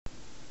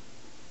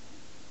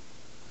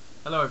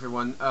Hello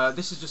everyone,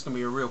 this is just going to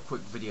be a real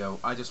quick video.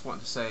 I just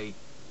want to say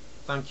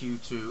thank you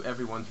to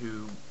everyone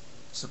who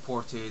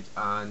supported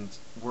and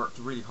worked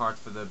really hard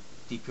for the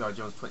DPR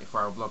Jones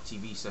 24-hour blog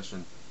TV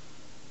session.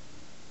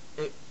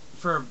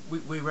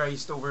 We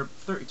raised over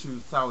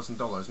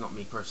 $32,000, not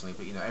me personally,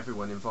 but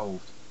everyone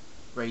involved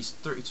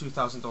raised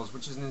 $32,000,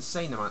 which is an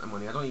insane amount of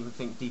money. I don't even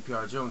think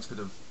DPR Jones could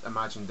have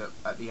imagined that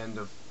at the end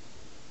of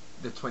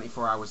the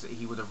 24 hours that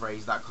he would have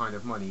raised that kind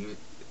of money.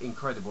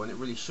 Incredible, and it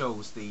really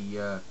shows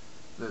the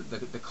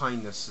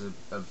kindness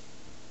of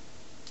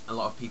a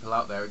lot of people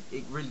out there.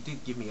 It really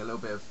did give me a little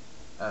bit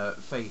of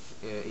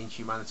faith in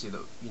humanity that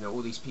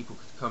all these people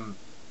could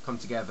come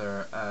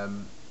together,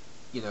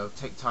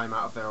 take time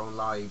out of their own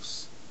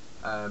lives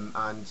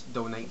and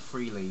donate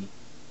freely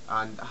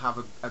and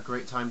have a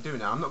great time doing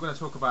it. I'm not going to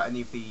talk about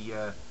any of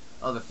the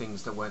other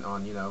things that went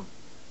on. I'm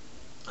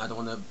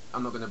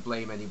not going to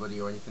blame anybody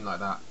or anything like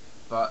that.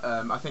 But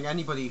I think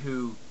anybody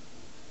who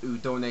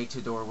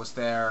donated or was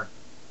there,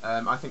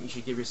 I think you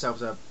should give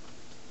yourselves a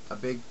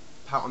big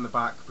pat on the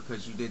back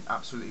because you did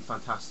absolutely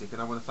fantastic.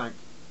 And I want to thank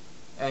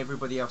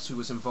everybody else who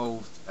was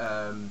involved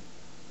behind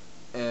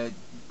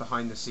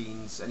the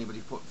scenes, anybody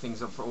who put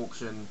things up for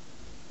auction.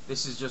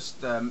 This is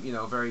just a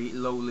very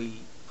lowly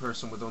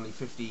person with only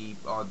 50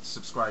 odd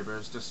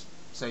subscribers, just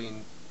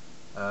saying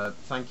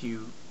thank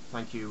you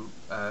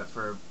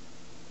for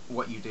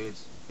what you did.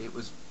 It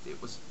was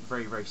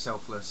very, very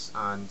selfless,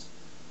 and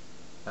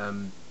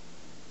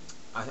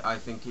I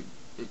think it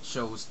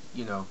shows,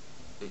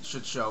 it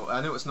should show.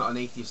 I know it's not an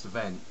atheist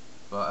event,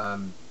 but I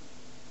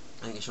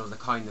think it shows the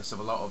kindness of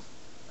a lot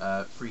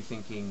of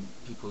free-thinking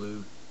people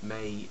who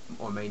may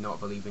or may not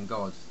believe in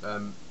God.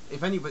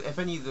 If any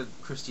of the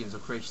Christians or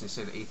creationists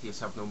say that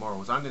atheists have no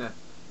morals, I'm going to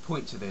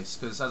point to this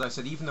because, as I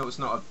said, even though it's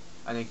not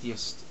an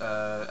atheist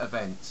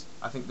event,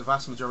 I think the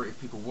vast majority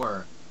of people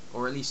were,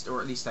 or at least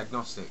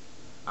agnostic,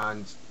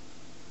 and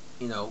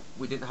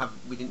we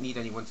didn't need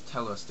anyone to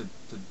tell us to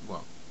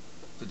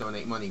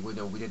donate money. We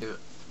did it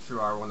through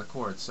our own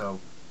accord. So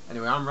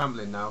anyway, I'm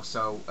rambling now.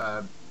 So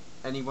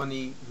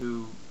anybody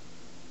who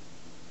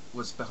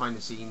was behind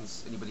the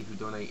scenes, anybody who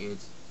donated,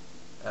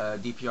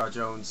 DPR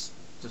Jones,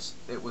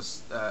 it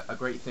was a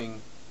great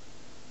thing.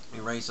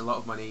 It raised a lot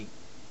of money.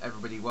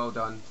 Everybody, well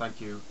done, thank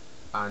you,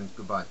 and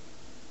goodbye.